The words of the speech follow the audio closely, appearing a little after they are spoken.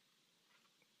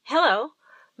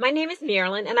My name is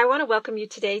Marilyn, and I want to welcome you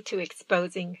today to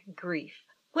Exposing Grief.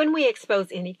 When we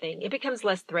expose anything, it becomes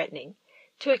less threatening.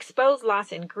 To expose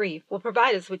loss and grief will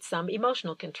provide us with some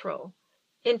emotional control.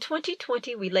 In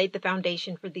 2020, we laid the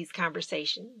foundation for these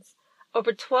conversations.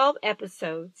 Over 12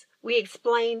 episodes, we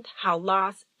explained how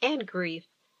loss and grief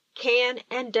can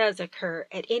and does occur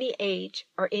at any age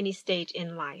or any stage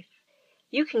in life.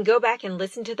 You can go back and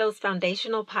listen to those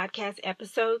foundational podcast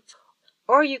episodes,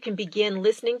 or you can begin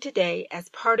listening today as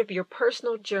part of your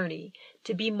personal journey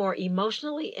to be more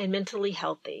emotionally and mentally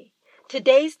healthy.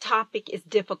 Today's topic is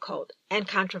difficult and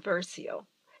controversial.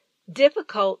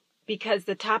 Difficult because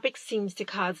the topic seems to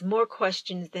cause more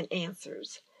questions than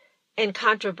answers. And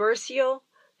controversial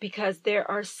because there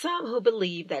are some who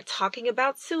believe that talking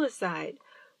about suicide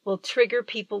will trigger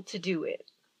people to do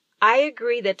it. I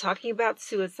agree that talking about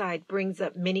suicide brings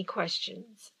up many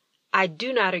questions. I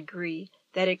do not agree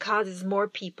that it causes more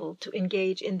people to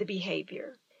engage in the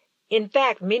behavior. In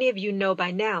fact, many of you know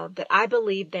by now that I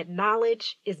believe that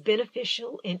knowledge is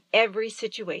beneficial in every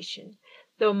situation.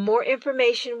 The more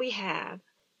information we have,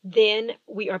 then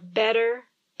we are better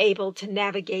able to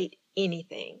navigate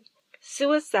anything.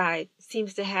 Suicide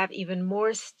seems to have even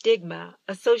more stigma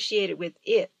associated with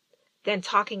it than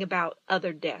talking about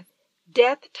other death.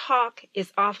 Death talk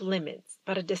is off limits,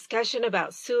 but a discussion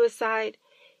about suicide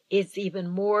is even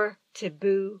more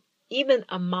taboo, even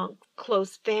among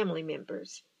close family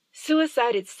members.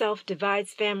 Suicide itself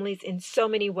divides families in so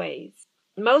many ways.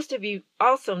 Most of you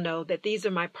also know that these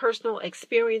are my personal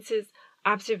experiences,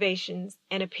 observations,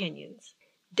 and opinions.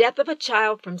 Death of a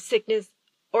child from sickness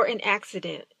or an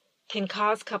accident can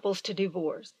cause couples to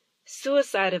divorce.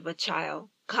 Suicide of a child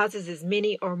causes as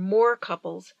many or more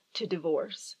couples to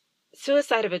divorce.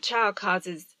 Suicide of a child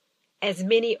causes as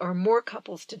many or more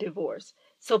couples to divorce.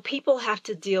 So people have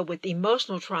to deal with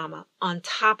emotional trauma on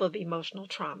top of emotional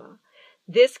trauma.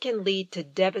 This can lead to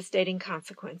devastating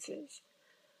consequences.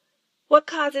 What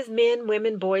causes men,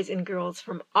 women, boys, and girls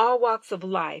from all walks of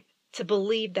life to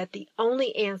believe that the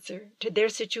only answer to their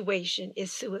situation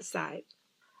is suicide?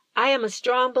 I am a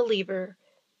strong believer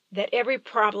that every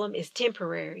problem is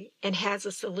temporary and has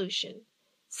a solution.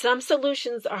 Some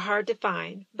solutions are hard to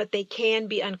find, but they can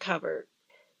be uncovered.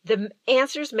 The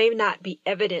answers may not be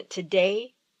evident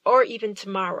today or even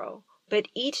tomorrow, but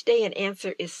each day an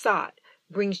answer is sought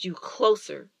brings you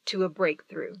closer to a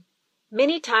breakthrough.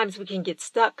 Many times we can get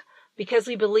stuck because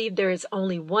we believe there is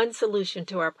only one solution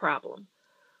to our problem.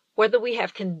 Whether we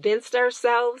have convinced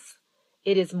ourselves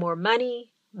it is more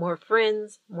money, more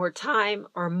friends, more time,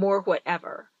 or more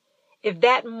whatever. If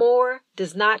that more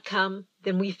does not come,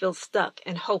 then we feel stuck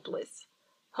and hopeless.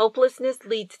 Hopelessness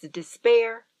leads to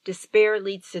despair. Despair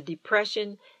leads to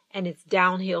depression, and it's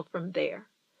downhill from there.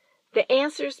 The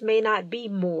answers may not be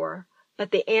more,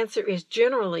 but the answer is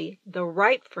generally the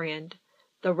right friend,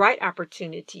 the right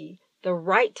opportunity, the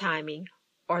right timing,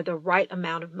 or the right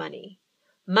amount of money.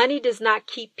 Money does not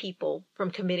keep people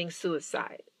from committing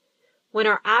suicide. When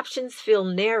our options feel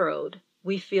narrowed,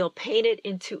 we feel painted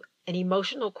into an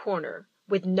emotional corner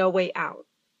with no way out.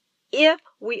 If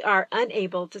we are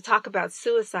unable to talk about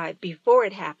suicide before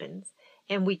it happens,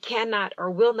 and we cannot or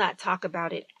will not talk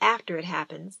about it after it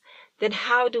happens, then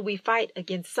how do we fight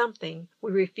against something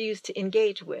we refuse to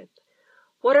engage with?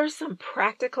 What are some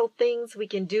practical things we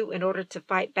can do in order to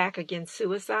fight back against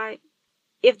suicide?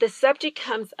 If the subject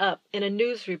comes up in a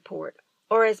news report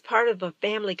or as part of a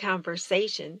family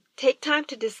conversation, take time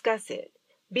to discuss it.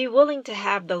 Be willing to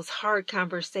have those hard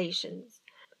conversations.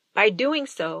 By doing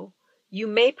so, you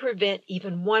may prevent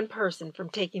even one person from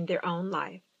taking their own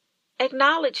life.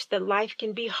 Acknowledge that life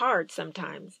can be hard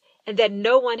sometimes and that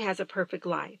no one has a perfect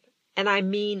life. And I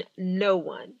mean no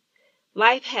one.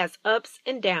 Life has ups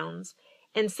and downs,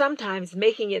 and sometimes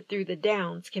making it through the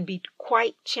downs can be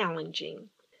quite challenging.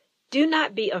 Do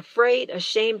not be afraid,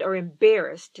 ashamed, or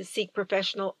embarrassed to seek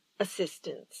professional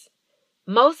assistance.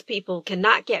 Most people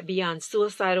cannot get beyond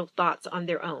suicidal thoughts on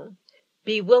their own.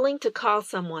 Be willing to call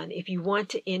someone if you want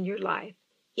to end your life.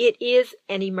 It is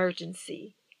an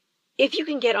emergency. If you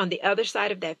can get on the other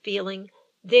side of that feeling,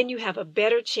 then you have a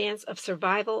better chance of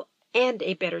survival and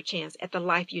a better chance at the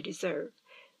life you deserve.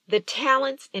 The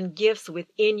talents and gifts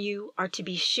within you are to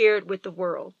be shared with the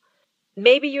world.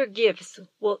 Maybe your gifts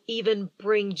will even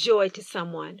bring joy to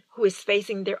someone who is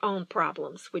facing their own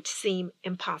problems, which seem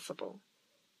impossible.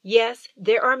 Yes,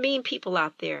 there are mean people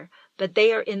out there, but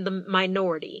they are in the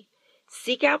minority.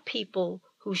 Seek out people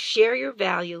who share your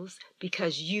values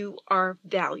because you are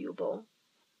valuable.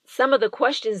 Some of the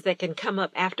questions that can come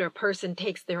up after a person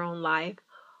takes their own life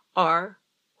are,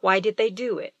 why did they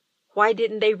do it? Why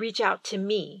didn't they reach out to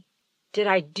me? Did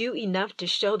I do enough to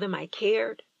show them I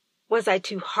cared? Was I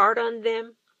too hard on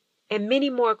them? And many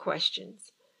more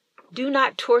questions. Do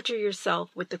not torture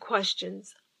yourself with the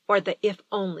questions or the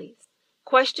if-onlys.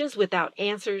 Questions without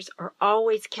answers are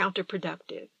always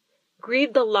counterproductive.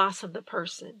 Grieve the loss of the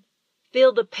person.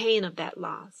 Feel the pain of that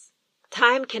loss.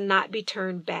 Time cannot be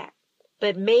turned back,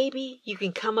 but maybe you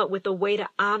can come up with a way to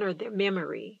honor their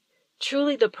memory.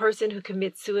 Truly, the person who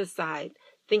commits suicide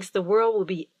thinks the world will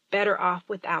be better off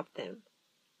without them.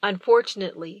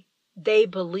 Unfortunately, they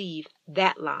believe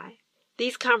that lie.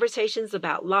 These conversations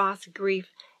about loss, grief,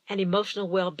 and emotional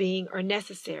well-being are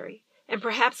necessary and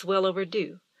perhaps well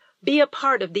overdue. Be a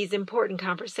part of these important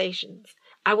conversations.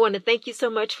 I want to thank you so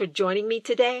much for joining me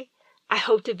today. I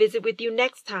hope to visit with you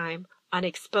next time on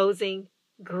Exposing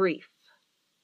Grief.